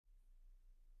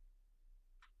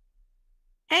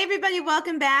Hey, everybody,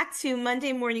 welcome back to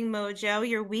Monday Morning Mojo,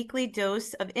 your weekly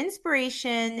dose of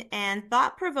inspiration and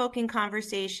thought-provoking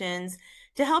conversations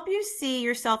to help you see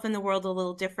yourself in the world a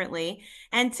little differently.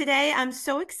 And today I'm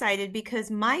so excited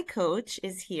because my coach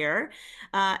is here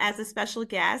as a special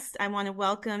guest. I want to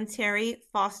welcome Terrie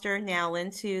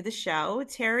Foster-Nowland to the show.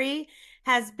 Terrie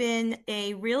has been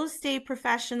a real estate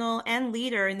professional and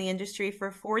leader in the industry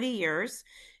for 40 years.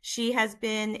 She has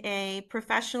been a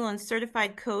professional and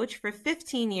certified coach for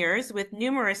 15 years with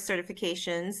numerous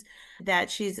certifications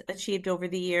that she's achieved over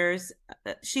the years.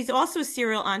 She's also a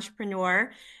serial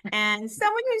entrepreneur and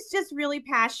someone who's just really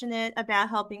passionate about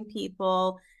helping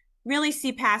people really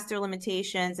see past their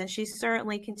limitations. And she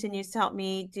certainly continues to help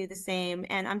me do the same.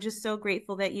 And I'm just so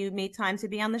grateful that you made time to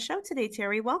be on the show today,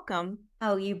 Terrie. Welcome.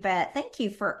 Oh, you bet. Thank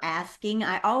you for asking.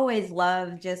 I always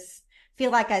love just feel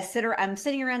like I'm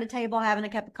sitting around a table having a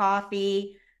cup of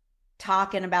coffee,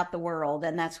 talking about the world,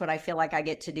 and that's what I feel like I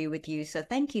get to do with you. So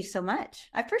thank you so much.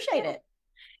 I appreciate it.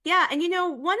 Yeah, and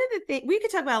one of the things we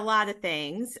could talk about a lot of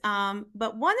things,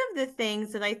 but one of the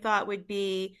things that I thought would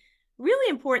be really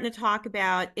important to talk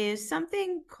about is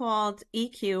something called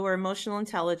EQ or emotional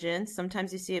intelligence.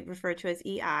 Sometimes you see it referred to as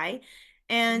EI,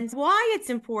 and why it's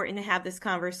important to have this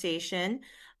conversation.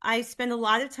 I spend a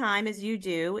lot of time, as you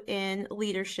do, in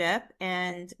leadership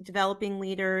and developing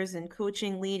leaders and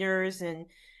coaching leaders, and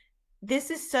this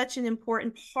is such an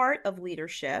important part of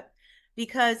leadership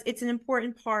because it's an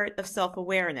important part of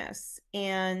self-awareness.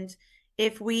 And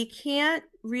if we can't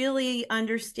really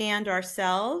understand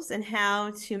ourselves and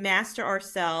how to master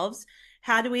ourselves,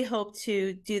 how do we hope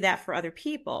to do that for other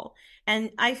people?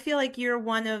 And I feel like you're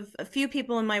one of a few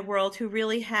people in my world who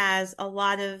really has a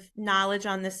lot of knowledge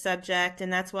on this subject.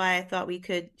 And that's why I thought we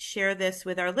could share this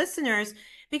with our listeners,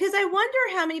 because I wonder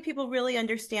how many people really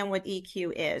understand what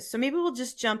EQ is. So maybe we'll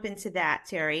just jump into that,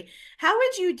 Terrie. How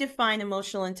would you define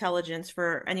emotional intelligence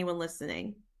for anyone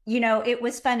listening? It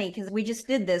was funny because we just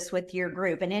did this with your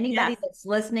group, and anybody Yes. that's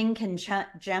listening can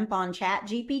jump on Chat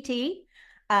GPT.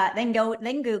 They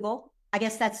can Google. I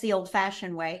guess that's the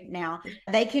old-fashioned way now.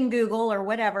 They can Google or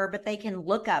whatever, but they can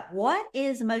look up what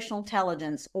is emotional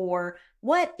intelligence or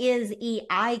what is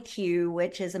EIQ,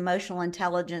 which is emotional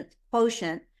intelligence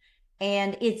quotient,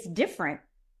 and it's different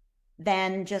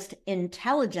than just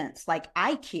intelligence like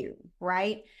IQ,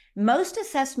 right? Most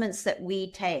assessments that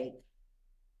we take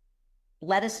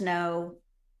let us know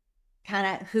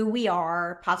kind of who we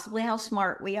are, possibly how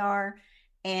smart we are.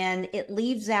 And it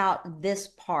leaves out this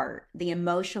part, the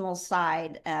emotional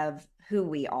side of who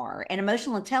we are. And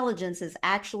emotional intelligence is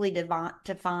actually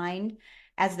defined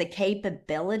as the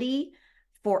capability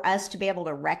for us to be able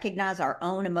to recognize our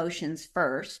own emotions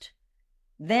first,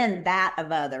 then that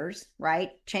of others,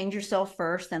 right? Change yourself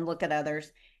first, then look at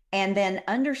others, and then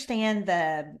understand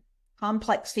the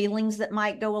complex feelings that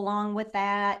might go along with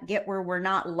that, get where we're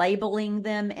not labeling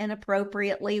them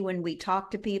inappropriately when we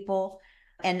talk to people.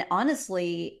 And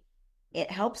honestly,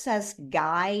 it helps us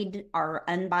guide our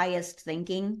unbiased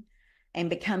thinking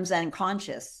and becomes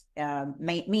unconscious,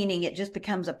 meaning it just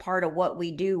becomes a part of what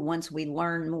we do once we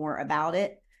learn more about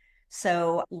it.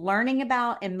 So learning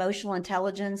about emotional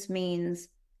intelligence means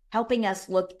helping us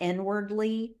look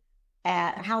inwardly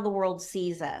at how the world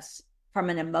sees us from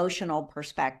an emotional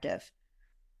perspective.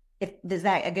 Is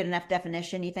that a good enough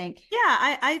definition, you think?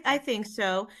 Yeah, I think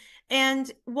so.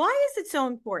 And why is it so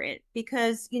important?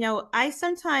 Because, I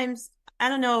sometimes, I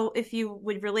don't know if you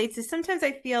would relate to, sometimes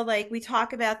I feel like we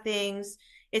talk about things,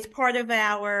 it's part of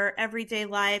our everyday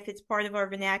life, it's part of our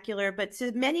vernacular, but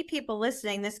to many people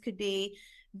listening, this could be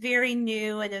very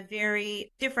new and a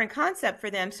very different concept for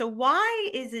them. So why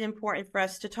is it important for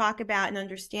us to talk about and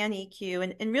understand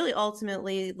EQ and really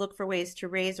ultimately look for ways to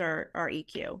raise our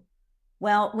EQ?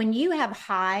 Well, when you have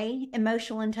high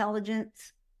emotional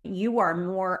intelligence, you are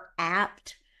more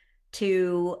apt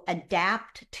to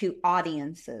adapt to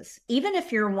audiences. Even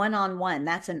if you're one on one,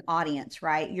 that's an audience,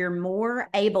 right? You're more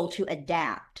able to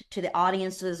adapt to the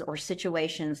audiences or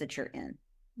situations that you're in,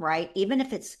 right? Even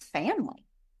if it's family,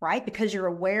 right? Because you're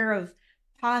aware of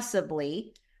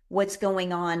possibly what's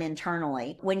going on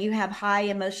internally. When you have high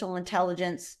emotional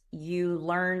intelligence, you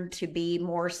learn to be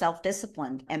more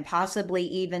self-disciplined and possibly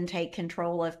even take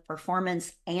control of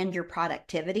performance and your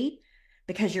productivity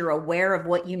because you're aware of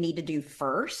what you need to do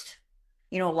first.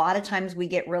 A lot of times we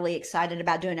get really excited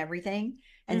about doing everything,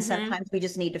 and sometimes we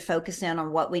just need to focus in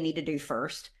on what we need to do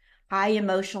first. High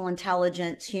emotional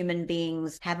intelligence human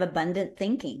beings have abundant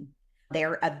thinking.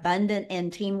 They're abundant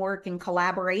in teamwork and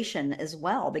collaboration as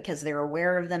well because they're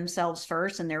aware of themselves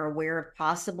first and they're aware of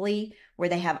possibly where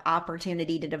they have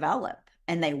opportunity to develop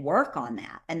and they work on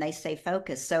that and they stay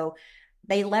focused. So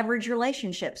They leverage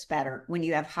relationships better when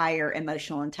you have higher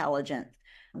emotional intelligence.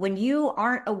 When you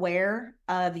aren't aware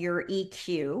of your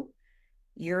EQ,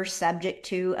 you're subject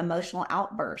to emotional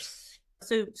outbursts.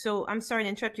 So I'm sorry to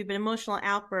interrupt you, but emotional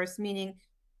outbursts meaning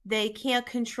they can't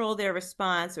control their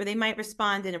response, or they might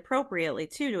respond inappropriately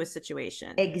too to a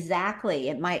situation. Exactly.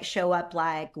 It might show up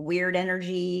like weird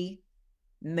energy,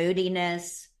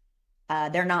 moodiness.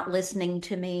 They're not listening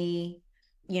to me,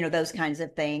 those kinds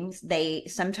of things. They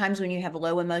sometimes, when you have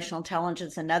low emotional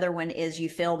intelligence, another one is you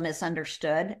feel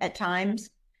misunderstood at times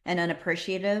and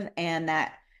unappreciative, and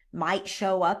that might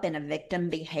show up in a victim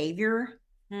behavior.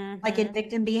 Like in Mm-hmm.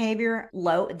 victim behavior,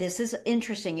 this is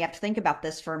interesting. You have to think about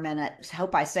this for a minute.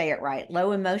 Hope I say it right.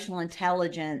 Low emotional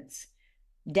intelligence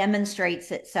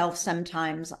demonstrates itself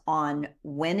sometimes on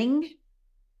winning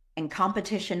and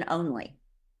competition only.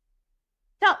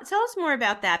 Tell us more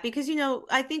about that, because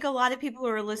I think a lot of people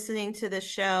who are listening to this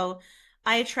show,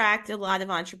 I attract a lot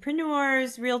of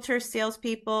entrepreneurs, realtors,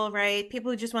 salespeople, right?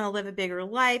 People who just want to live a bigger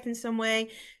life in some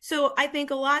way. So I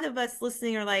think a lot of us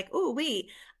listening are like, oh,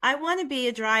 wait, I want to be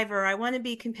a driver. I want to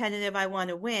be competitive. I want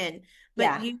to win. But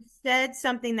Yeah. you said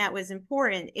something that was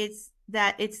important. It's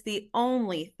that it's the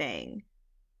only thing.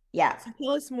 Yeah. So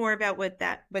tell us more about what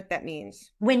that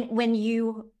means.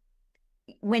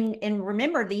 And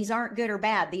remember, these aren't good or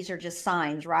bad, these are just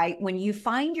signs, right? When you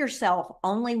find yourself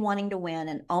only wanting to win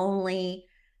and only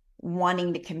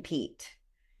wanting to compete,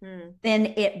 then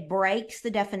it breaks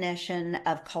the definition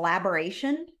of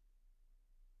collaboration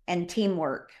and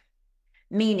teamwork.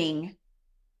 Meaning,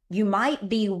 you might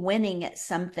be winning at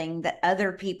something that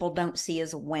other people don't see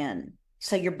as a win,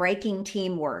 so you're breaking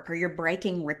teamwork or you're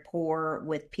breaking rapport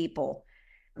with people.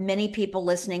 Many people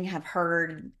listening have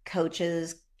heard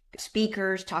coaches,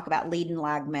 speakers talk about lead and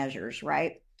lag measures,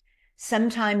 right?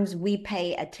 Sometimes we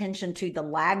pay attention to the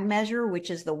lag measure, which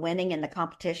is the winning in the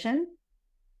competition,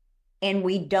 and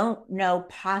we don't know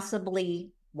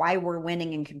possibly why we're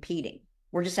winning and competing.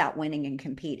 We're just out winning and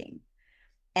competing.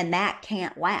 And that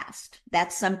can't last.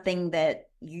 That's something that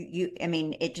I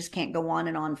mean, it just can't go on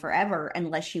and on forever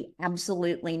unless you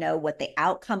absolutely know what the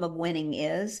outcome of winning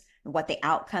is, what the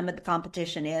outcome of the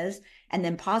competition is, and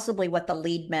then possibly what the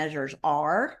lead measures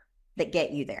are that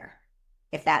get you there,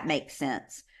 if that makes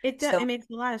sense. It So makes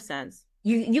a lot of sense.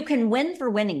 you can win for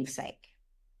winning's sake,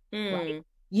 right? Mm.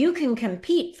 You can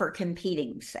compete for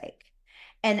competing's sake.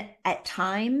 And at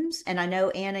times, and I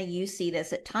know, Anna, you see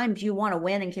this, at times you want to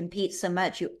win and compete so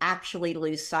much, you actually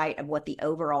lose sight of what the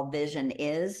overall vision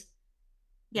is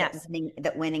Yes.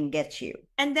 that winning gets you.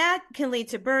 And that can lead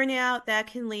to burnout. That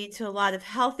can lead to a lot of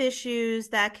health issues.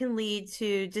 That can lead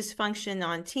to dysfunction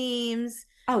on teams.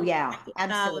 Oh, yeah, Um,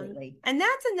 absolutely. and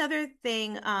that's another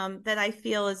thing that I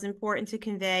feel is important to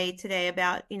convey today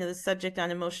about, the subject on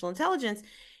emotional intelligence,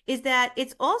 is that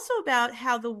it's also about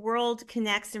how the world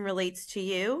connects and relates to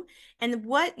you and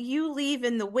what you leave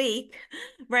in the wake,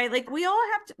 right? Like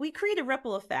we create a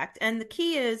ripple effect. And the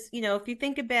key is, if you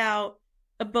think about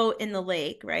a boat in the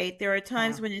lake, right? There are Yeah.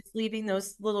 times when it's leaving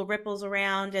those little ripples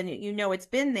around and it's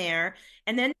been there.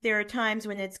 And then there are times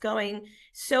when it's going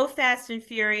so fast and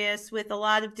furious with a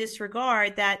lot of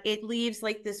disregard that it leaves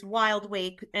like this wild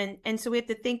wake. And so we have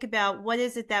to think about what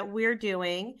is it that we're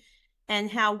doing and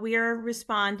how we're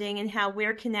responding and how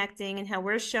we're connecting and how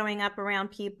we're showing up around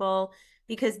people,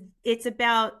 because it's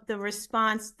about the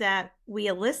response that we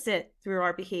elicit through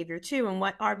our behavior too, and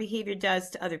what our behavior does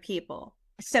to other people.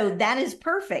 So that is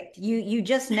perfect. You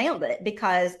just nailed it,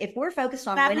 because if we're focused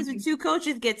on What happens when winning, two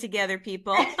coaches get together,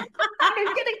 people?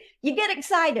 you get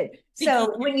excited.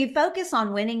 So when you focus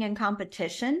on winning and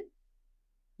competition,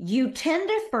 you tend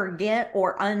to forget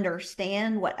or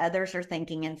understand what others are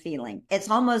thinking and feeling. It's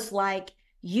almost like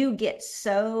you get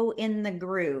so in the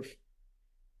groove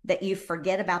that you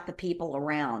forget about the people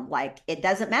around. Like, it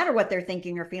doesn't matter what they're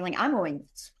thinking or feeling. I'm going,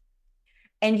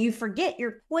 and you forget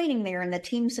you're pointing there and the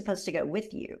team's supposed to go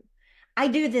with you. I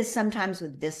do this sometimes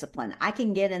with discipline. I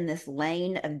can get in this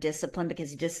lane of discipline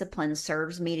because discipline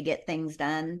serves me to get things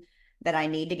done that I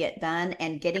need to get done.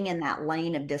 And getting in that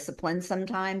lane of discipline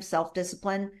sometimes,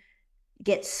 self-discipline,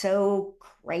 gets so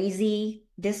crazy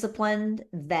disciplined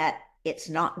that it's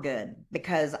not good,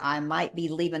 because I might be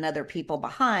leaving other people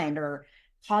behind or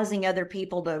causing other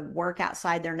people to work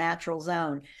outside their natural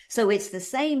zone. So it's the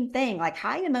same thing. Like,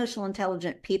 high emotional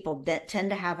intelligent people that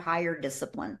tend to have higher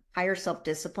discipline, higher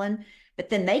self-discipline, but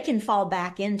then they can fall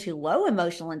back into low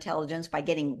emotional intelligence by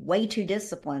getting way too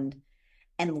disciplined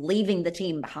and leaving the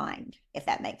team behind, if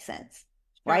that makes sense.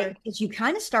 Sure. Right? Because you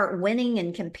kind of start winning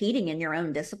and competing in your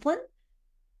own discipline.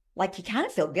 Like, you kind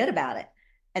of feel good about it.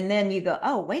 And then you go,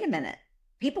 oh, wait a minute,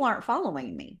 people aren't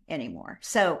following me anymore.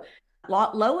 So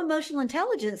Low emotional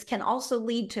intelligence can also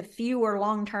lead to fewer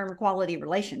long-term quality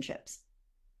relationships.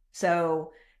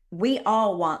 So we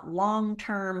all want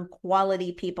long-term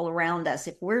quality people around us.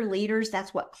 If we're leaders,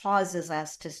 that's what causes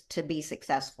us to be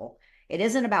successful. It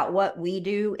isn't about what we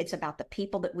do, it's about the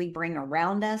people that we bring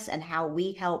around us and how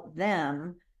we help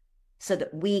them so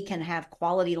that we can have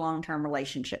quality long-term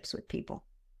relationships with people.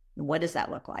 What does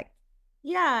that look like?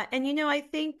 Yeah. And, I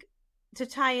think to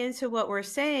tie into what we're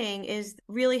saying is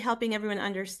really helping everyone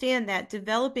understand that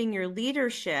developing your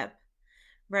leadership,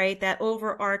 right, that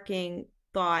overarching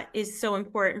thought is so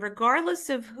important, regardless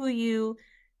of who you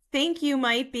think you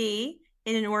might be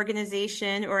in an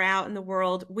organization or out in the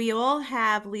world. We all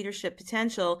have leadership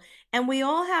potential, and we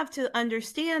all have to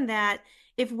understand that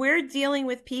if we're dealing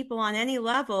with people on any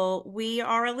level, we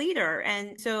are a leader.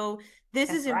 And so this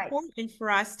is That's right. important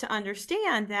for us to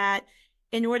understand that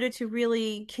in order to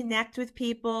really connect with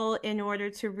people, in order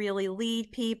to really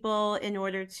lead people, in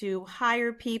order to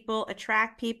hire people,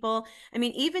 attract people. I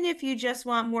mean, even if you just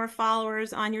want more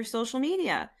followers on your social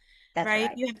media, That's right?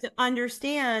 right. You have to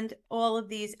understand all of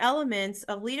these elements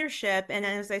of leadership. And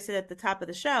as I said at the top of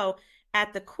the show,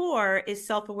 at the core is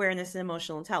self-awareness and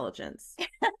emotional intelligence.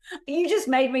 You just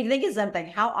made me think of something.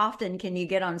 How often can you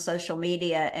get on social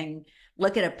media and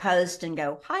look at a post and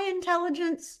go, high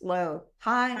intelligence, low,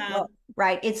 high, low?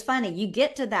 Right. It's funny. You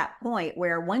get to that point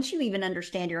where once you even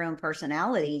understand your own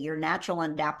personality, your natural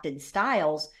and adapted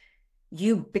styles,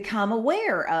 you become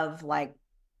aware of like,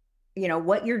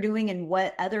 what you're doing and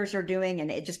what others are doing. And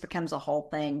it just becomes a whole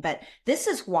thing. But this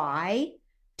is why,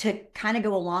 to kind of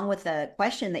go along with the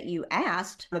question that you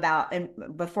asked about, and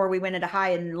before we went into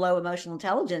high and low emotional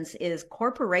intelligence, is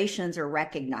corporations are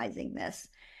recognizing this.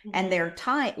 And they're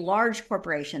large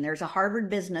corporation. There's a Harvard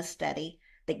business study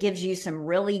that gives you some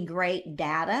really great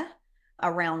data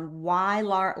around why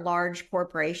large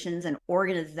corporations and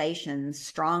organizations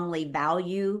strongly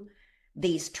value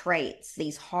these traits,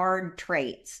 these hard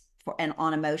traits and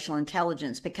on emotional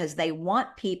intelligence, because they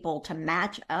want people to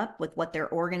match up with what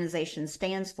their organization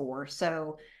stands for.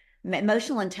 So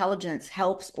emotional intelligence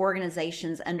helps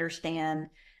organizations understand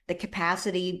the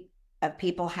capacity of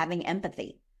people having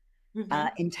empathy,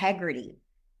 integrity,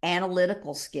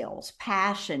 analytical skills,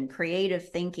 passion, creative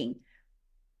thinking,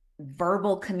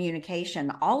 verbal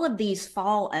communication. All of these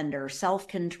fall under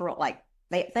self-control, like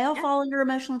they all fall under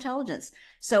emotional intelligence.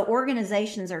 So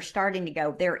organizations are starting to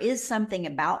go, there is something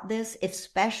about this,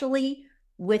 especially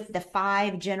with the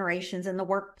 5 generations in the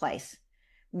workplace.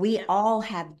 We all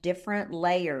have different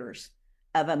layers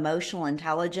of emotional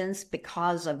intelligence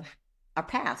because of our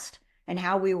past and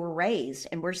how we were raised.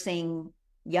 And we're seeing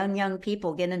young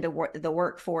people get into the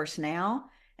workforce now.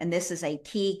 And this is a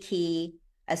key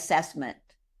assessment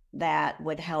that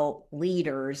would help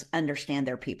leaders understand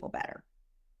their people better.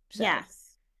 So. Yes.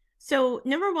 So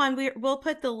number one, we'll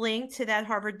put the link to that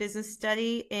Harvard business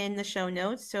study in the show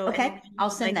notes. So okay,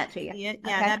 I'll send that to you. Yeah,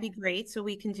 that'd be great. So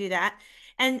we can do that.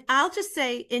 And I'll just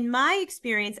say, in my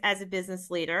experience as a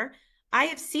business leader, I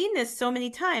have seen this so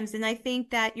many times. And I think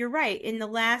that you're right. In the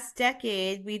last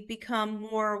decade, we've become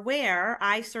more aware,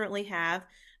 I certainly have,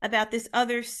 about this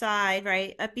other side,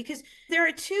 right? Because there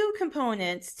are 2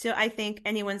 components to, I think,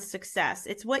 anyone's success.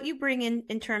 It's what you bring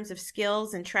in terms of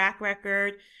skills and track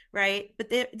record, right? But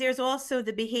there's also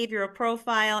the behavioral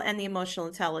profile and the emotional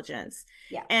intelligence.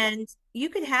 Yeah. And you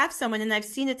could have someone, and I've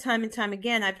seen it time and time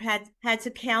again. I've had to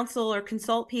counsel or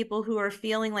consult people who are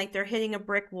feeling like they're hitting a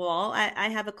brick wall. I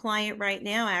have a client right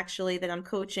now, actually, that I'm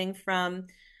coaching from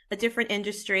a different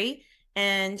industry,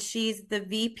 and she's the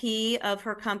VP of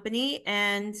her company.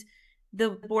 And the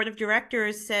board of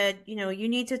directors said, you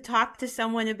need to talk to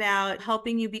someone about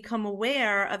helping you become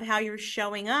aware of how you're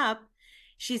showing up.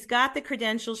 She's got the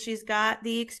credentials, she's got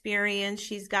the experience,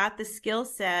 she's got the skill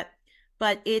set,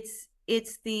 but it's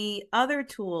the other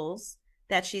tools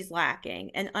that she's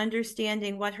lacking, and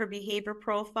understanding what her behavior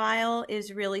profile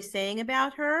is really saying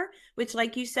about her, which,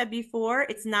 like you said before,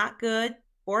 it's not good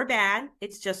or bad.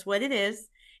 It's just what it is.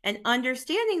 And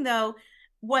understanding, though,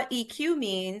 what EQ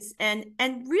means, and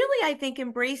really, I think,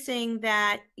 embracing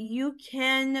that you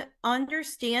can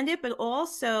understand it, but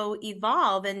also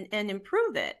evolve and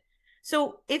improve it.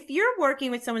 So if you're working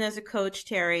with someone as a coach,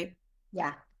 Terrie,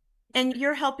 and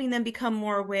you're helping them become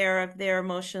more aware of their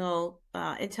emotional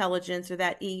intelligence, or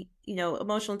that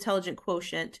emotional intelligent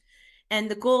quotient, and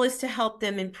the goal is to help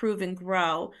them improve and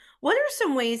grow, what are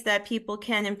some ways that people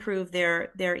can improve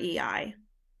their EI?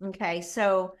 Okay,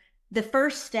 so the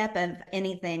first step of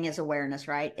anything is awareness,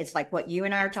 right? It's like what you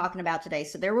and I are talking about today.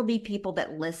 So there will be people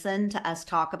that listen to us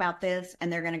talk about this,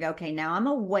 and they're going to go, okay, now I'm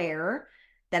aware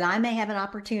that I may have an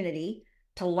opportunity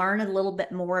to learn a little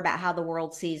bit more about how the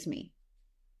world sees me.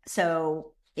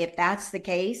 So if that's the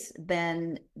case,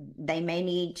 then they may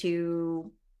need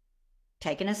to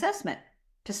take an assessment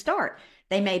to start.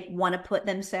 They may want to put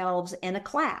themselves in a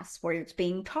class where it's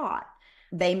being taught.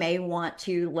 They may want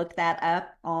to look that up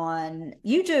on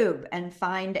YouTube and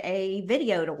find a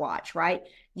video to watch, right?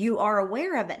 You are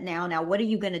aware of it now. Now, what are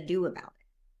you going to do about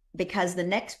it? Because the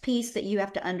next piece that you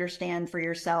have to understand for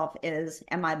yourself is,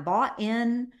 am I bought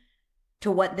in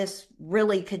to what this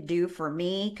really could do for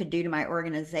me, could do to my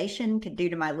organization, could do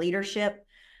to my leadership?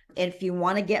 If you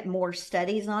want to get more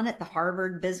studies on it, the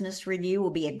Harvard Business Review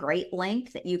will be a great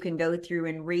link that you can go through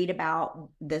and read about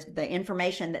the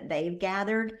information that they've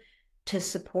gathered to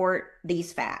support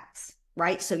these facts,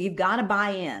 right? So you've got to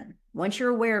buy in. Once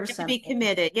you're aware of something, be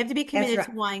committed. You have to be committed right,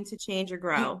 to wanting to change or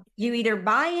grow. You either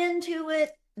buy into it,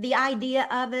 the idea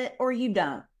of it, or you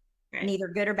don't. Right. Neither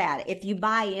good or bad. If you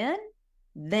buy in,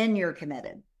 then you're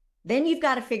committed. Then you've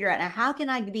got to figure out, now, how can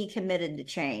I be committed to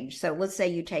change? So let's say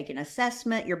you take an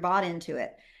assessment, you're bought into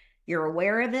it. You're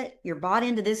aware of it. You're bought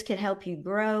into this can help you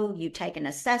grow. You take an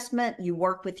assessment, you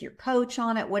work with your coach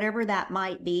on it, whatever that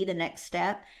might be, the next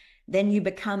step. Then you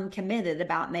become committed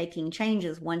about making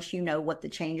changes once you know what the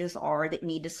changes are that you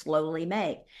need to slowly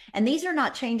make. And these are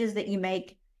not changes that you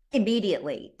make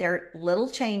immediately. They're little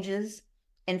changes.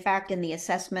 In fact, in the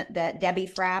assessment that Debbie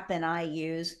Frapp and I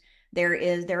use,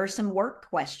 there are some work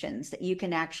questions that you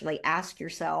can actually ask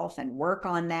yourself and work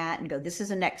on that and go, this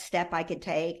is a next step I could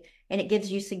take. And it gives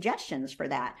you suggestions for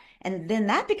that. And then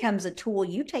that becomes a tool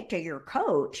you take to your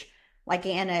coach. Like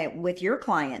Anna, with your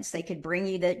clients, they could bring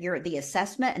you the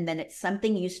assessment, and then it's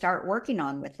something you start working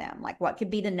on with them. Like, what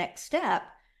could be the next step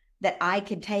that I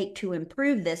could take to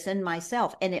improve this in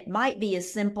myself? And it might be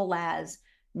as simple as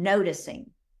noticing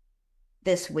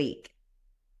this week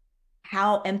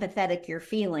how empathetic you're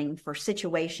feeling for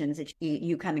situations that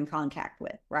you come in contact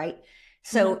with, right?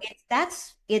 So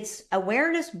it's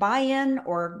awareness, buy-in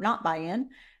or not buy-in,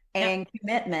 and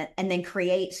commitment, and then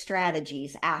create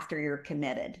strategies after you're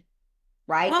committed.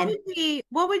 Right.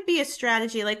 What would be a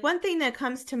strategy? Like, one thing that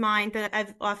comes to mind that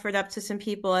I've offered up to some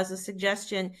people as a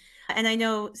suggestion, and I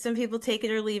know some people take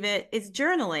it or leave it, is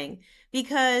journaling.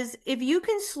 Because if you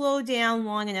can slow down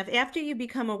long enough after you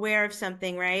become aware of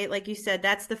something, right? Like you said,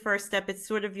 that's the first step. It's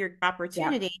sort of your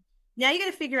opportunity. Yeah. Now you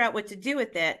got to figure out what to do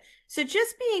with it. So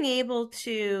just being able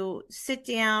to sit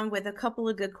down with a couple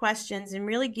of good questions and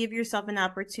really give yourself an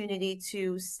opportunity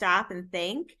to stop and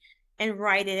think and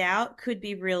write it out could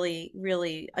be really,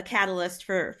 really a catalyst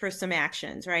for some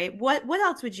actions, right? What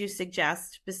else would you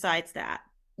suggest besides that?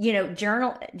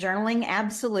 Journaling,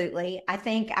 absolutely. I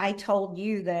think I told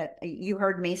you that you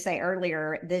heard me say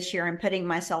earlier this year, I'm putting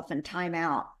myself in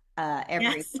timeout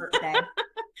every birthday.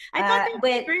 I thought that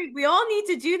was great. We all need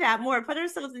to do that more. Put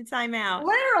ourselves in timeout.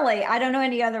 Literally, I don't know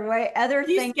any other way. Other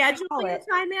do you things. Schedule your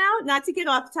timeout? Not to get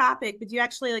off topic, but do you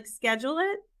actually schedule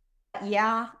it?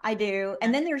 Yeah, I do.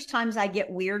 And then there's times I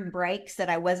get weird breaks that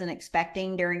I wasn't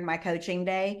expecting during my coaching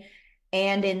day.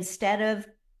 And instead of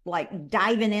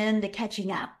diving into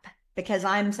catching up, because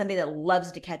I'm somebody that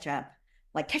loves to catch up,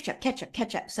 catch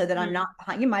up so that I'm not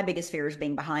behind. My biggest fear is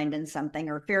being behind in something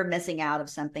or fear of missing out of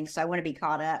something. So I want to be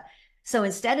caught up. So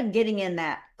instead of getting in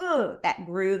that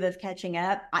groove of catching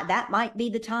up, that might be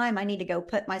the time I need to go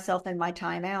put myself in my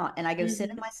timeout, and I go sit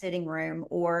in my sitting room.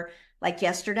 Or like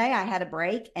yesterday, I had a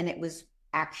break and it was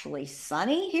actually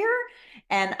sunny here,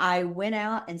 and I went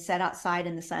out and sat outside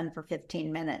in the sun for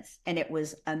 15 minutes, and it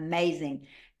was amazing.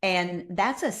 And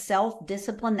that's a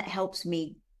self-discipline that helps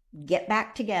me get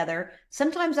back together.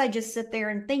 Sometimes I just sit there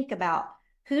and think about,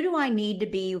 who do I need to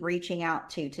be reaching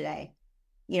out to today?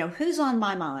 Who's on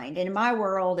my mind? And in my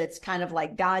world, it's kind of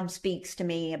like God speaks to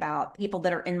me about people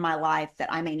that are in my life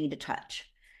that I may need to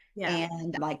touch. Yeah.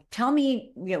 And tell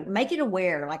me, make it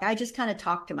aware. I just kind of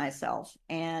talk to myself.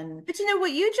 But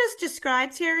what you just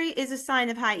described, Terrie, is a sign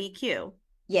of high EQ.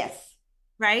 Yes.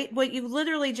 Right? What you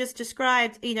literally just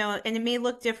described, and it may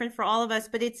look different for all of us,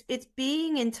 but it's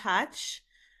being in touch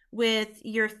with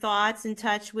your thoughts, in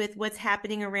touch with what's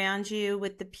happening around you,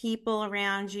 with the people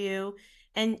around you,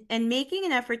 and making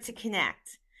an effort to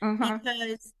connect.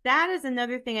 Because that is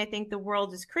another thing I think the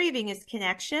world is craving, is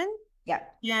connection. Yeah.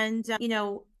 And,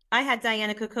 I had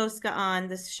Diana Kokoska on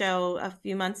this show a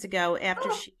few months ago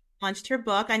after she launched her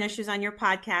book. I know she was on your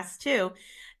podcast too.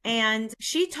 And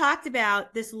she talked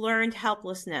about this learned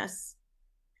helplessness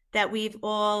that we've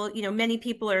all, many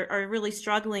people are really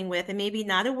struggling with and maybe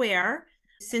not aware,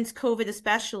 since COVID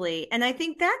especially. And I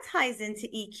think that ties into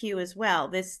EQ as well.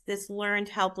 This learned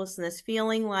helplessness,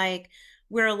 feeling like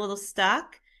we're a little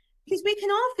stuck, because we can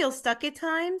all feel stuck at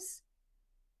times.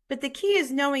 But the key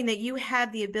is knowing that you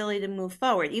have the ability to move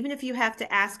forward. Even if you have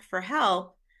to ask for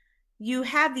help, you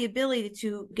have the ability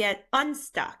to get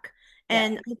unstuck. Yeah.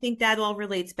 And I think that all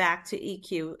relates back to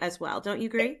EQ as well. Don't you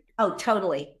agree? Oh,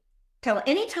 totally. Totally.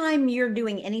 Anytime you're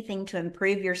doing anything to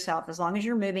improve yourself, as long as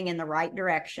you're moving in the right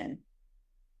direction,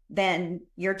 then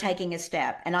you're taking a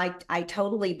step. And I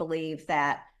totally believe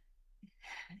that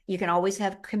you can always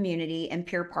have community and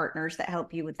peer partners that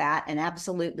help you with that, and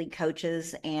absolutely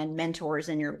coaches and mentors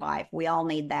in your life. We all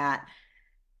need that.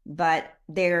 But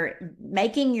they're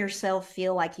making yourself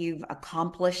feel like you've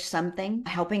accomplished something,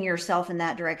 helping yourself in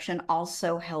that direction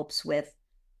also helps with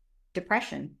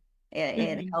depression.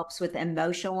 It helps with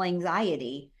emotional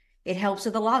anxiety. It helps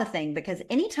with a lot of things, because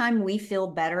anytime we feel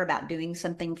better about doing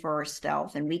something for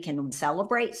ourselves and we can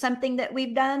celebrate something that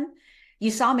we've done, you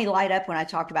saw me light up when I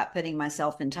talked about putting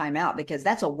myself in timeout, because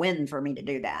that's a win for me to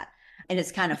do that. And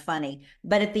it's kind of funny.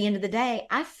 But at the end of the day,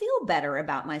 I feel better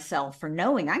about myself for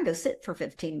knowing I can go sit for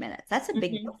 15 minutes. That's a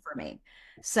big deal for me.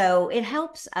 So it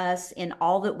helps us in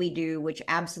all that we do, which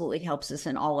absolutely helps us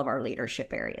in all of our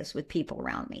leadership areas with people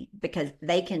around me, because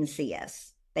they can see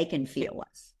us, they can feel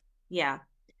us. Yeah.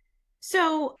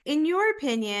 So, in your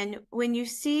opinion, when you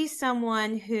see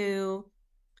someone who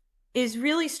is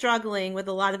really struggling with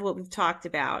a lot of what we've talked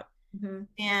about,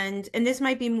 and this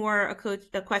might be more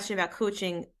a question about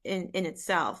coaching in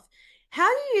itself, how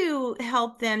do you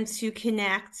help them to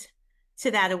connect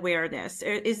to that awareness?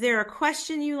 Or is there a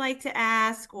question you like to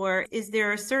ask, or is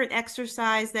there a certain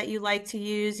exercise that you like to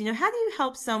use? How do you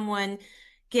help someone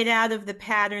get out of the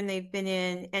pattern they've been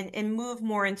in and move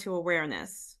more into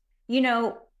awareness?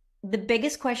 The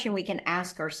biggest question we can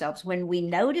ask ourselves when we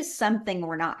notice something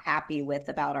we're not happy with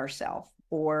about ourselves,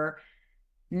 or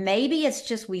maybe it's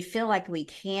just we feel like we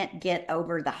can't get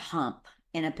over the hump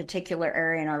in a particular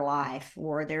area in our life,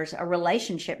 or there's a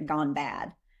relationship gone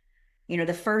bad.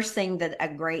 The first thing that a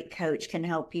great coach can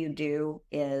help you do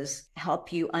is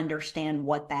help you understand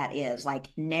what that is, like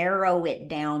narrow it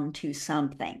down to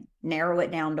something, narrow it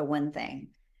down to one thing.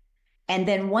 And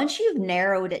then once you've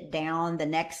narrowed it down, the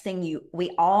next thing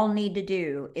we all need to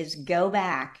do is go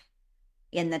back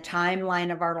in the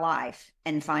timeline of our life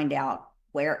and find out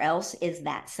where else is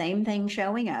that same thing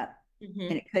showing up.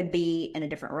 And it could be in a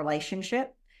different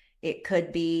relationship. It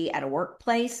could be at a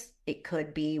workplace. It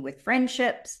could be with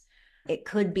friendships. It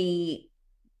could be,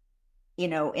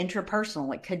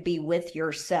 intrapersonal. It could be with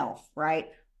yourself, right?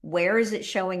 Where is it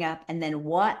showing up? And then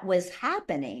what was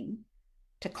happening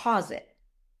to cause it?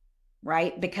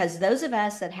 Right? Because those of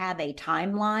us that have a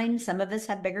timeline, some of us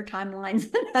have bigger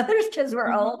timelines than others because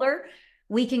we're older,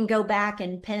 we can go back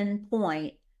and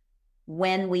pinpoint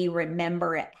when we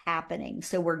remember it happening.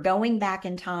 So we're going back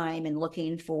in time and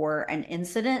looking for an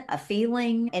incident, a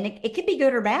feeling, and it could be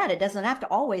good or bad. It doesn't have to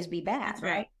always be bad. That's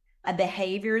right. A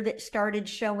behavior that started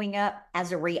showing up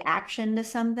as a reaction to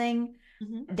something.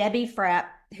 Debbie Frapp,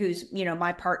 who's,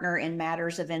 my partner in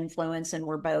Matters of Influence, and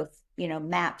we're both,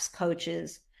 MAPS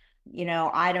coaches.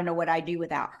 I don't know what I do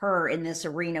without her in this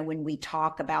arena when we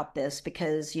talk about this,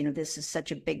 because, this is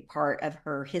such a big part of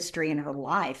her history and her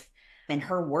life and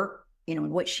her work,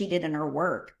 and what she did in her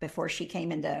work before she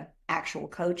came into actual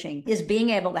coaching, is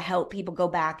being able to help people go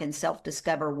back and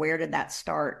self-discover, where did that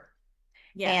start?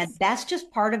 Yes. And that's just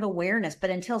part of awareness. But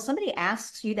until somebody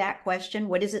asks you that question,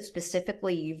 what is it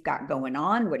specifically you've got going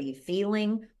on? What are you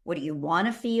feeling? What do you want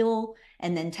to feel?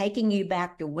 And then taking you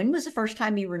back to, when was the first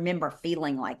time you remember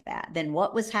feeling like that? Then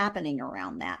what was happening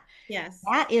around that? Yes.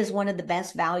 That is one of the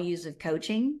best values of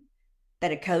coaching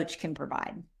that a coach can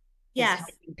provide. Yes.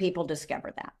 People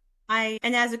discover that.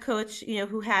 And as a coach,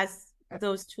 who has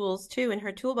those tools too in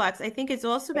her toolbox, I think it's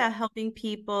also about helping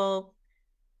people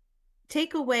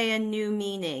take away a new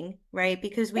meaning, right?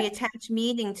 Because we attach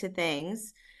meaning to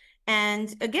things.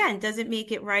 And again, doesn't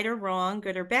make it right or wrong,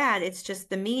 good or bad. It's just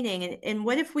the meaning. And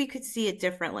what if we could see it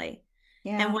differently?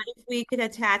 Yeah. And what if we could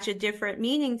attach a different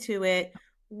meaning to it?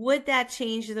 Would that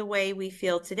change the way we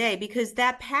feel today? Because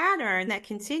that pattern that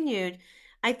continued,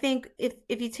 I think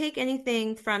if you take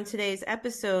anything from today's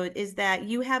episode, is that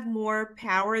you have more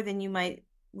power than you might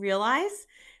realize.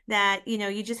 That,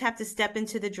 you just have to step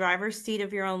into the driver's seat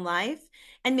of your own life.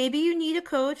 And maybe you need a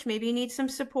coach, maybe you need some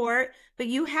support, but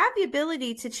you have the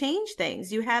ability to change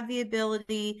things. You have the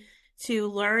ability to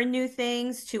learn new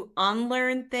things, to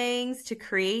unlearn things, to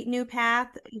create new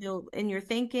path, in your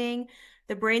thinking.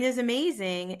 The brain is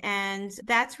amazing. And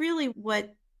that's really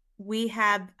what we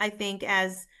have, I think,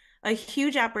 as a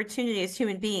huge opportunity as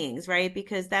human beings, right?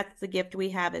 Because that's the gift we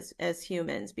have as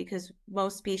humans, because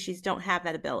most species don't have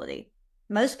that ability.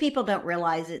 Most people don't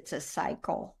realize it's a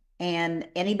cycle. And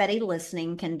anybody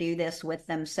listening can do this with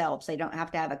themselves. They don't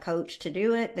have to have a coach to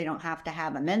do it. They don't have to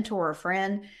have a mentor or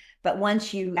friend. But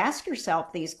once you ask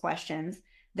yourself these questions,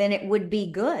 then it would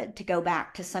be good to go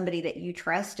back to somebody that you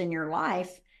trust in your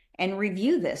life and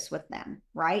review this with them,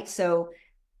 right? So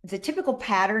the typical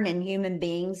pattern in human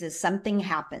beings is something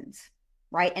happens,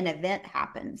 right? An event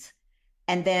happens,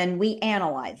 and then we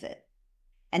analyze it,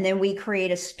 and then we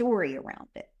create a story around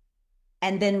it.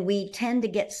 And then we tend to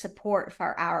get support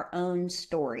for our own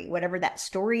story. Whatever that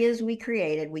story is we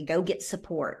created, we go get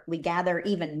support. We gather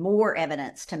even more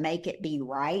evidence to make it be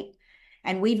right.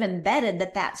 And we've embedded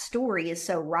that story is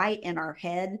so right in our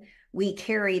head, we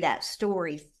carry that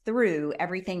story through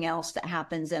everything else that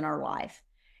happens in our life.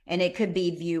 And it could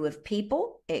be view of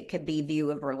people. It could be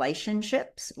view of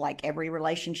relationships. Like every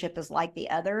relationship is like the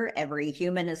other. Every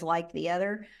human is like the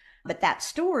other. But that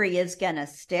story is going to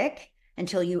stick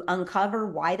until you uncover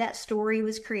why that story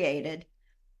was created.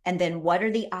 And then what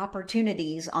are the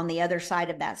opportunities on the other side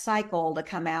of that cycle to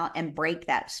come out and break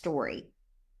that story,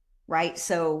 right?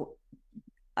 So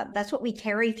that's what we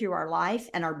carry through our life,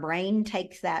 and our brain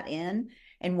takes that in.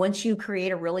 And once you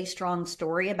create a really strong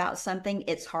story about something,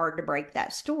 it's hard to break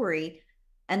that story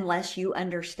unless you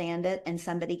understand it and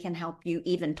somebody can help you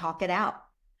even talk it out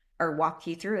or walk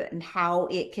you through it and how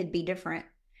it could be different.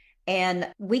 And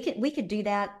we could do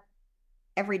that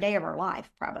every day of our life,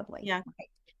 probably. Yeah.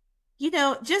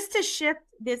 Right? Just to shift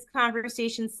this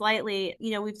conversation slightly,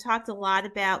 we've talked a lot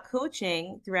about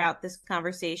coaching throughout this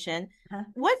conversation. Uh-huh.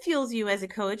 What fuels you as a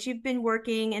coach? You've been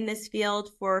working in this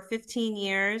field for 15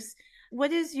 years.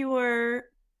 What is your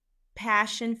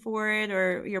passion for it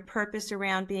or your purpose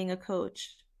around being a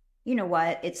coach? You know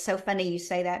what? It's so funny you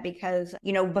say that because,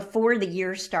 before the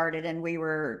year started and we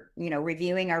were,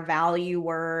 reviewing our value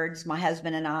words, my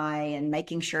husband and I, and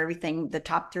making sure everything, the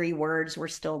top 3 words were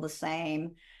still the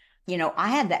same. I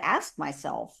had to ask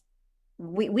myself,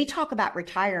 we talk about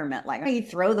retirement, like you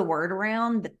throw the word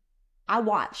around, but I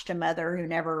watched a mother who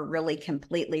never really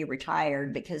completely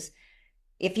retired, because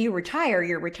if you retire,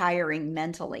 you're retiring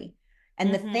mentally.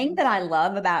 And the thing that I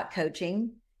love about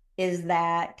coaching is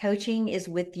that coaching is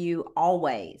with you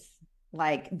always.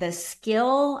 Like the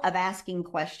skill of asking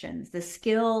questions, the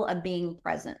skill of being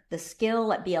present, the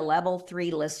skill at be a level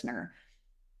 3 listener.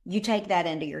 You take that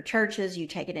into your churches, you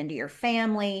take it into your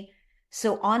family.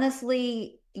 So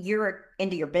honestly, you're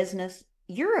into your business.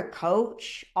 You're a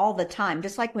coach all the time.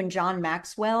 Just like when John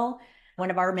Maxwell,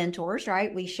 one of our mentors,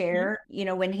 right? We share,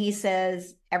 when he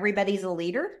says everybody's a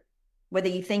leader, whether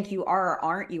you think you are or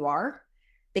aren't, you are,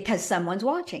 because someone's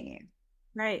watching you.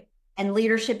 Right. And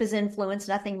leadership is influence,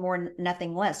 nothing more,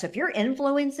 nothing less. So if you're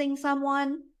influencing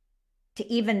someone to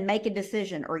even make a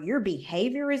decision, or your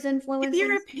behavior is influencing. If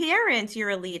you're a parent,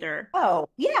 you're a leader. Oh,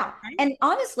 yeah. Right? And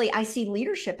honestly, I see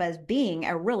leadership as being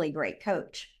a really great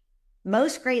coach.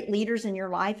 Most great leaders in your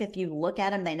life, if you look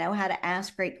at them, they know how to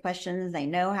ask great questions. They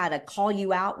know how to call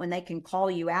you out when they can call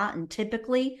you out. And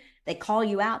typically they call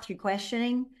you out through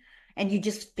questioning, and you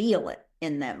just feel it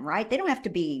in them, right? They don't have to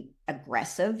be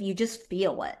aggressive. You just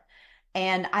feel it.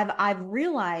 And I've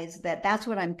realized that that's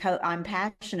what I'm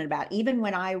passionate about. Even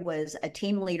when I was a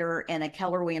team leader in a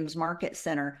Keller Williams Market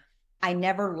Center, I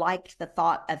never liked the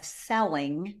thought of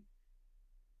selling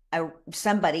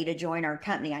somebody to join our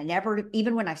company. I never,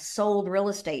 even when I sold real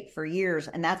estate for years,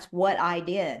 and that's what I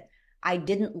did, I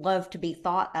didn't love to be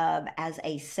thought of as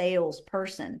a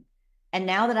salesperson. And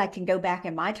now that I can go back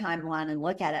in my timeline and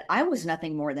look at it, I was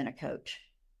nothing more than a coach.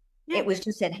 Yeah. It was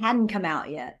just, it hadn't come out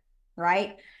yet,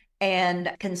 right? And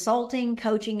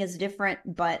coaching is different,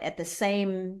 but at the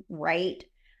same rate,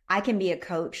 I can be a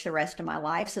coach the rest of my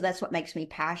life. So that's what makes me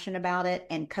passionate about it.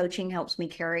 And coaching helps me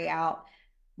carry out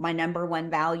my number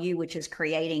one value, which is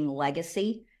creating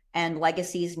legacy. And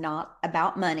legacy is not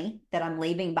about money that I'm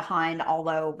leaving behind,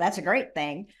 although that's a great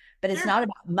thing, but it's not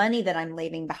about money that I'm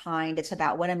leaving behind. It's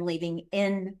about what I'm leaving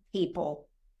in people.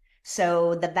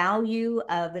 So the value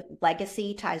of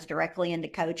legacy ties directly into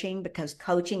coaching, because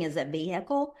coaching is a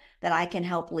vehicle that I can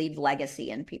help leave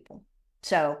legacy in people.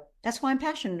 So that's why I'm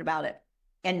passionate about it.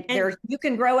 And you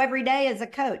can grow every day as a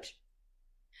coach.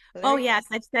 Oh, yes,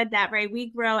 I've said that, right?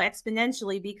 We grow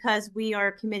exponentially because we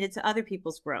are committed to other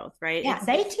people's growth, right? Yeah,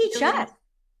 they teach us.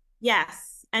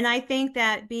 Yes. And I think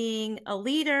that being a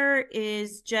leader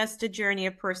is just a journey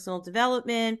of personal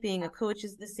development. Being a coach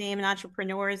is the same. An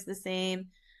entrepreneur is the same.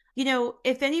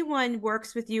 If anyone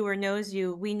works with you or knows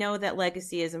you, we know that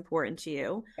legacy is important to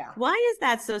you. Yeah. Why is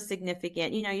that so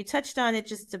significant? You touched on it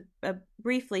just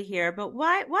briefly here, but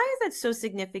why is that so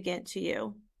significant to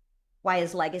you? Why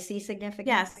is legacy significant?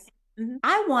 Yes.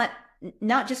 I want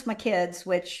not just my kids,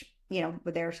 which,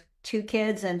 they're 2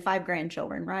 kids and 5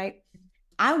 grandchildren, right?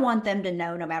 I want them to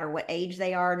know, no matter what age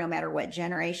they are, no matter what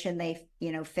generation they,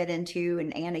 fit into.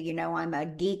 And Anna, I'm a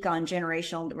geek on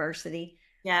generational diversity.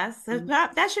 Yes. So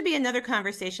that should be another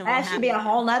conversation we'll That should have. be a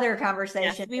whole nother Yes,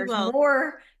 conversation. we There's will.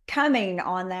 more coming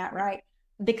on that, right?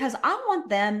 Because I want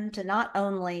them to not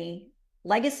only,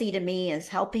 legacy to me is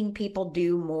helping people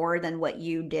do more than what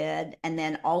you did, and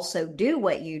then also do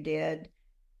what you did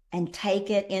and take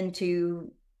it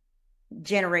into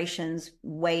generations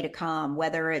way to come,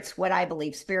 whether it's what I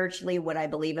believe spiritually, what I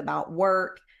believe about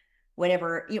work,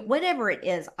 whatever it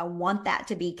is. I want that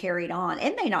to be carried on.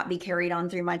 It may not be carried on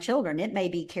through my children. It may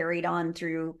be carried on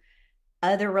through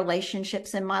other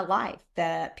relationships in my life,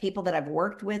 the people that I've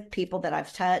worked with, people that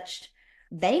I've touched.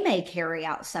 They may carry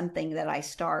out something that I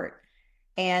start.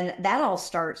 And that all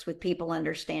starts with people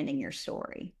understanding your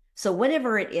story. So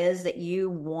whatever it is that you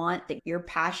want, that you're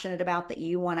passionate about, that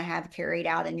you want to have carried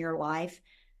out in your life,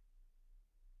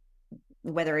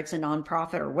 whether it's a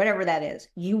nonprofit or whatever that is,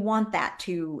 you want that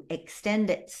to extend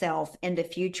itself into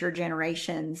future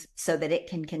generations so that it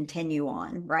can continue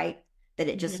on, right? That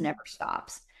it just never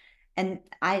stops. And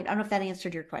I don't know if that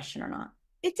answered your question or not.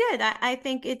 It did. I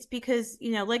think it's because,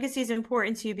 legacy is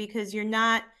important to you because you're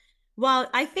not, well,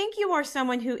 I think you are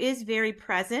someone who is very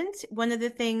present. One of the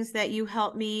things that you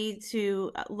helped me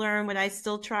to learn, what I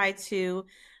still try to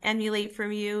emulate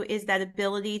from you, is that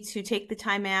ability to take the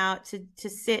time out to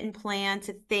sit and plan,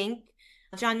 to think.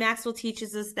 John Maxwell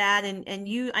teaches us that, and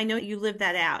I know you live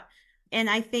that out. And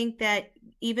I think that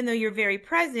even though you're very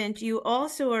present, you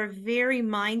also are very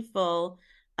mindful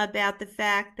about the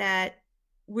fact that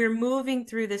we're moving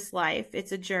through this life.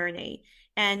 It's a journey.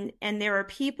 And there are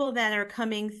people that are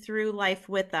coming through life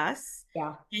with us.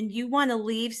 Yeah. And you want to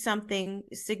leave something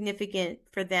significant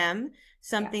for them,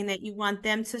 something that you want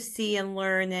them to see and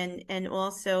learn, and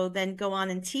also then go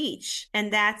on and teach.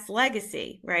 And that's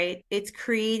legacy, right? It's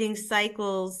creating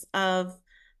cycles of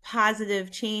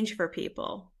positive change for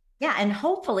people. Yeah. And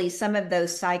hopefully some of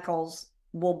those cycles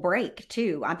will break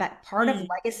too. I bet part of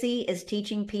legacy is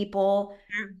teaching people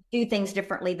do things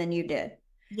differently than you did.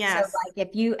 Yes. So like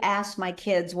if you ask my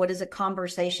kids, what is a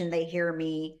conversation they hear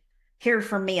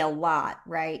from me a lot,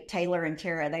 right? Taylor and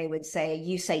Tara, they would say,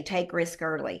 you say, take risk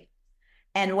early.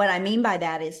 And what I mean by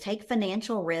that is take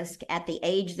financial risk at the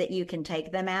age that you can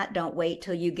take them at. Don't wait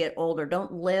till you get older.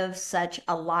 Don't live such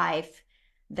a life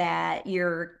that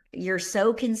you're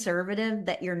so conservative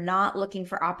that you're not looking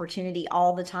for opportunity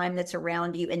all the time that's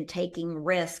around you and taking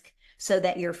risk so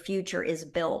that your future is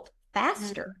built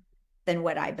faster than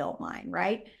what I built mine,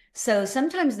 right? So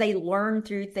sometimes they learn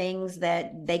through things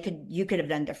that you could have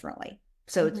done differently.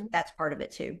 So that's part of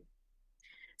it too.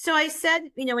 So I said,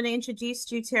 when I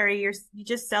introduced you, Terrie, you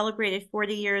just celebrated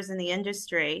 40 years in the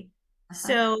industry.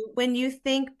 So when you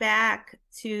think back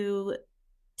to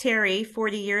Terrie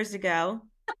 40 years ago,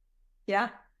 yeah.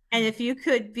 And if you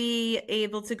could be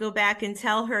able to go back and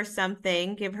tell her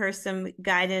something, give her some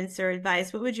guidance or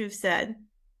advice, what would you have said?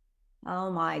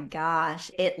 Oh my gosh.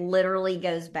 It literally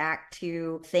goes back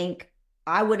to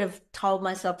I would have told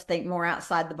myself to think more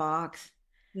outside the box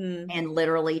and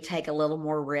literally take a little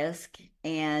more risk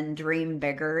and dream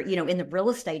bigger. In the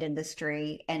real estate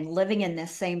industry and living in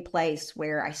this same place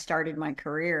where I started my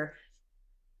career,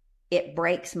 it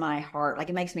breaks my heart. Like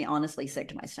it makes me honestly sick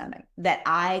to my stomach that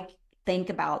I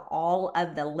think about all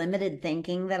of the limited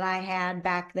thinking that I had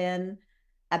back then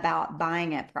about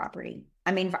buying a property.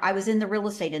 I mean, I was in the real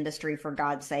estate industry, for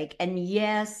God's sake. And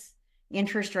yes,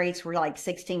 interest rates were like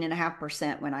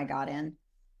 16.5% when I got in,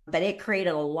 but it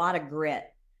created a lot of grit.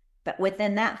 But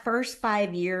within that first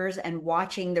 5 years and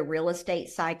watching the real estate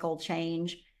cycle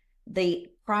change, the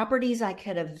properties I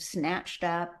could have snatched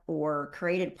up or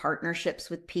created partnerships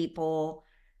with people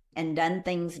and done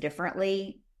things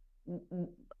differently,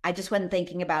 I just wasn't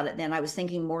thinking about it then. I was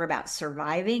thinking more about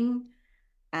surviving,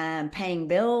 paying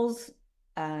bills,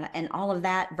 and all of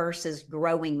that versus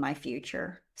growing my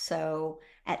future. So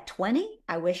at 20,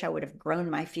 I wish I would have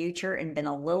grown my future and been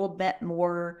a little bit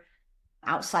more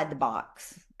outside the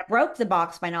box. I broke the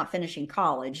box by not finishing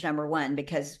college, number one,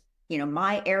 because,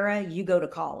 my era, you go to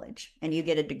college and you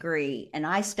get a degree. And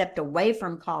I stepped away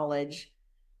from college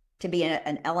to be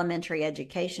an elementary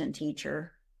education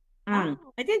teacher. Oh,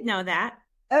 I didn't know that.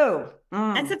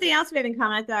 That's something else we have in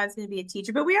common. I thought I was going to be a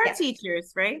teacher, but we are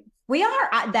teachers, right? We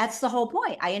are. That's the whole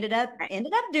point. I ended up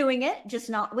doing it, just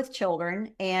not with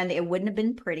children, and it wouldn't have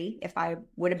been pretty if I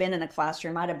would have been in a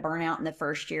classroom. I'd have burnt out in the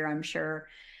first year, I'm sure.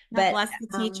 God bless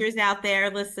the teachers out there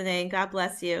listening. God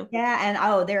bless you. Yeah,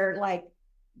 and they're like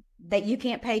that. You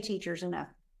can't pay teachers enough.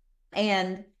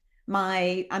 And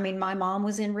My mom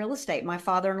was in real estate. My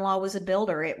father-in-law was a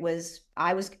builder.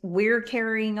 We're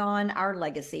carrying on our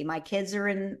legacy. My kids are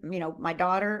in, my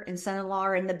daughter and son-in-law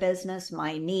are in the business,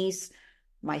 my niece,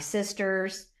 my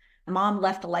sisters. Mom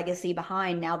left a legacy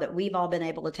behind now that we've all been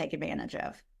able to take advantage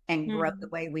of and grow the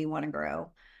way we want to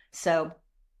grow. So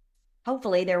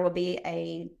hopefully there will be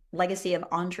a legacy of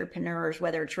entrepreneurs,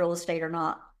 whether it's real estate or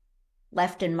not,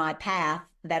 left in my path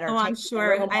that are I'm taking a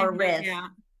sure. little I have more no risk doubt.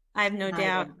 I have no than I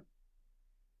doubt. do.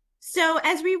 So,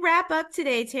 as we wrap up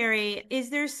today, Terrie, is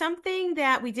there something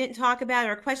that we didn't talk about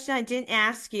or a question I didn't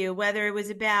ask you, whether it was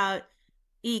about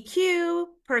EQ,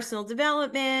 personal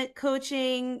development,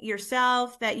 coaching,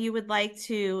 yourself, that you would like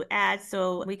to add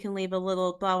so we can leave a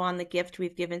little bow on the gift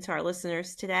we've given to our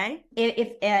listeners today?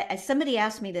 If somebody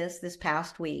asked me this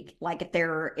past week, like if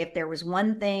there was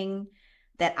one thing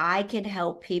that I could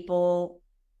help people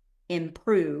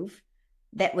improve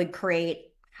that would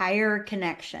create higher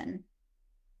connection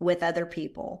with other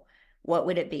people, what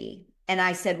would it be? And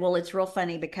I said, well, it's real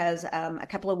funny because a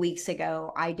couple of weeks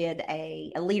ago, I did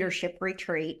a leadership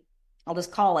retreat. I'll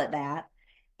just call it that.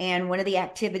 And one of the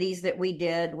activities that we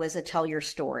did was a tell your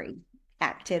story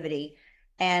activity.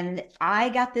 And I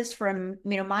got this from,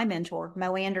 my mentor,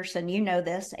 Mo Anderson. You know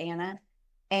this, Anna.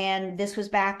 And this was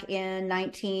back in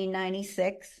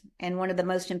 1996. And one of the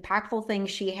most impactful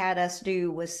things she had us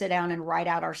do was sit down and write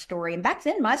out our story. And back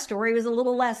then, my story was a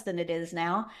little less than it is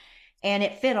now. And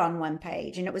it fit on one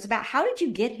page. And it was about, how did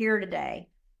you get here today?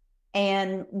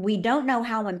 And we don't know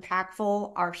how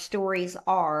impactful our stories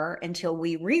are until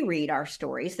we reread our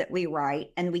stories that we write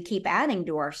and we keep adding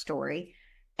to our story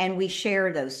and we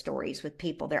share those stories with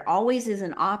people. There always is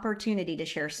an opportunity to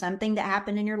share something that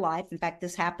happened in your life. In fact,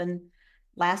 this happened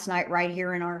last night right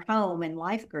here in our home and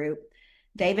life group.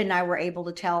 David and I were able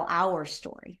to tell our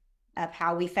story of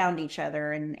how we found each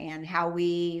other and how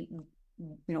we,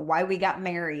 why we got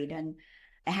married. And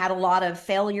it had a lot of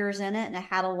failures in it, and it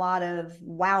had a lot of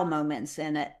wow moments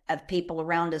in it of people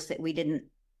around us that we didn't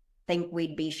think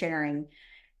we'd be sharing.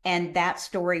 And that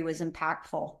story was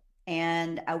impactful.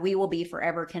 And we will be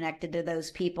forever connected to those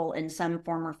people in some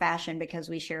form or fashion because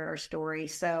we shared our story.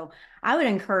 So I would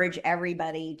encourage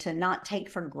everybody to not take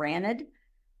for granted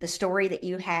the story that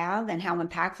you have and how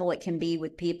impactful it can be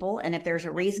with people. And if there's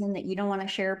a reason that you don't want to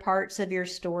share parts of your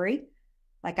story,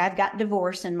 like I've got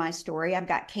divorce in my story, I've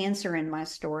got cancer in my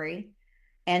story,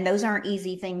 and those aren't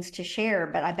easy things to share,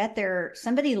 but I bet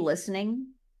somebody listening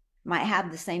might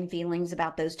have the same feelings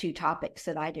about those two topics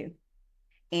that I do.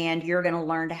 And you're going to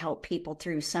learn to help people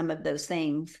through some of those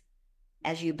things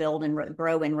as you build and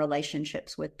grow in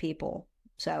relationships with people.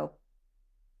 So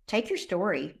take your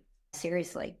story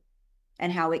seriously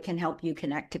and how it can help you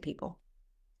connect to people.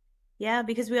 Yeah,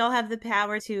 because we all have the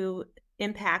power to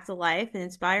impact a life and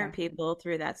inspire people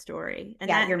through that story. And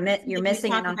yeah, that, you're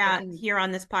missing an opportunity about here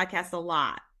on this podcast a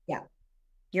lot. Yeah,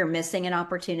 you're missing an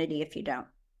opportunity if you don't.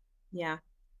 Yeah.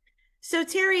 So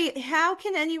Terrie, how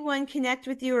can anyone connect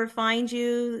with you or find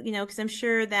you? Because I'm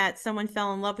sure that someone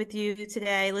fell in love with you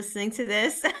today listening to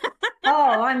this.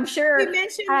 Oh, I'm sure. You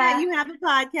mentioned that you have a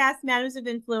podcast, Matters of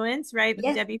Influence, right? With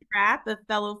yes. Debbie Frapp, a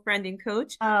fellow friend and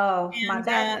coach. Oh,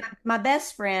 and, my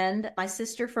best friend, my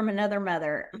sister from another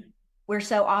mother. We're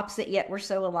so opposite, yet we're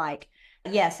so alike.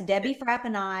 Yes, Debbie Frapp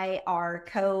and I are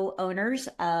co-owners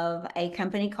of a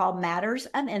company called Matters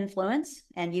of Influence,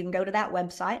 and you can go to that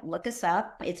website and look us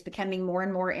up. It's becoming more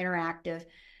and more interactive.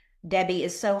 Debbie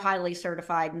is so highly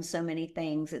certified in so many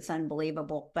things. It's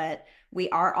unbelievable. But we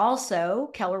are also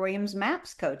Keller Williams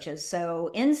MAPS coaches. So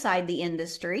inside the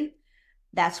industry,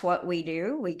 that's what we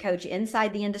do. We coach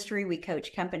inside the industry. We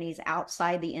coach companies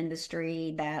outside the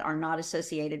industry that are not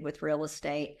associated with real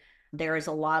estate. There is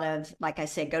a lot of, like I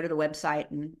said, go to the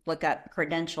website and look up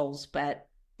credentials, but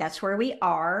that's where we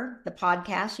are. The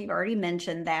podcast, you've already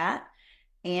mentioned that.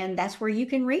 And that's where you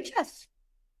can reach us.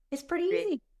 It's pretty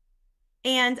easy.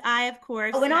 And I, of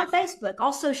course. Oh, and on Facebook,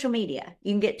 all social media.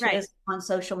 You can get to us on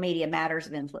social media, Matters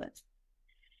of Influence.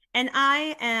 And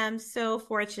I am so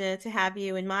fortunate to have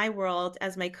you in my world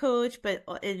as my coach, but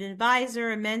an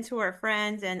advisor, a mentor, a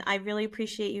friend. And I really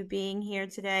appreciate you being here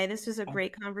today. This was a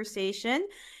great conversation.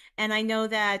 And I know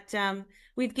that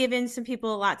we've given some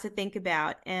people a lot to think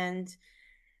about. And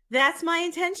that's my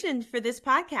intention for this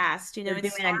podcast. You're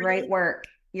doing a great work.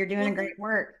 You're doing a great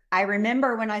work. I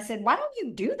remember when I said, why don't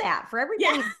you do that for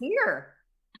everybody here?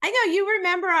 I know. You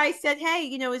remember I said, hey,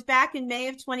 it was back in May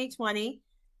of 2020.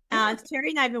 Terrie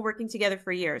and I have been working together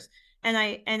for years. And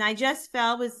I just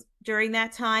felt was during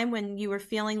that time when you were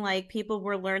feeling like people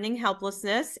were learning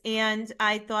helplessness. And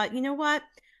I thought, you know what?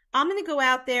 I'm going to go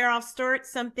out there. I'll start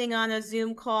something on a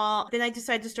Zoom call. Then I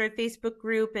decided to start a Facebook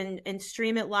group and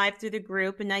stream it live through the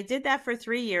group. And I did that for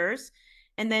 3 years.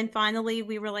 And then finally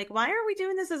we were like, why are we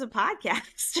doing this as a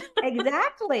podcast?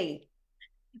 Exactly.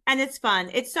 And it's fun.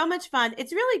 It's so much fun.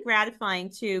 It's really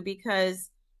gratifying too, because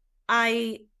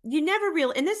you never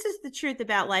really, and this is the truth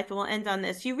about life, and we'll end on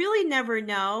this. You really never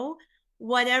know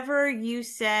whatever you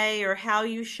say or how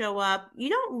you show up. You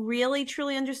don't really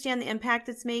truly understand the impact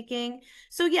it's making.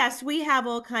 So yes, we have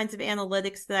all kinds of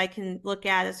analytics that I can look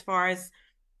at as far as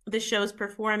the show's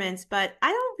performance, but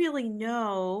I don't really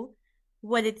know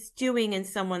what it's doing in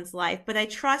someone's life, but I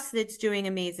trust that it's doing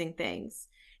amazing things.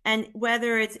 And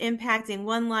whether it's impacting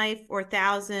one life or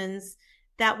thousands,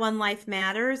 that one life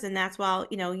matters. And that's why,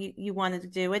 you wanted to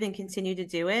do it and continue to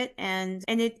do it. And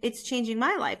it's changing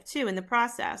my life too in the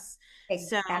process.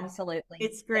 So Absolutely.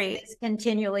 it's great. This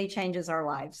continually changes our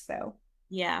lives. So,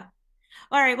 Yeah.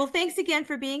 All right. Well, thanks again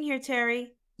for being here, Terrie.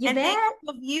 you And bet. thank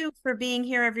all of you for being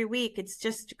here every week. It's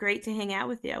just great to hang out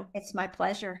with you. It's my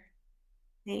pleasure.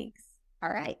 Thanks. All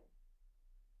right.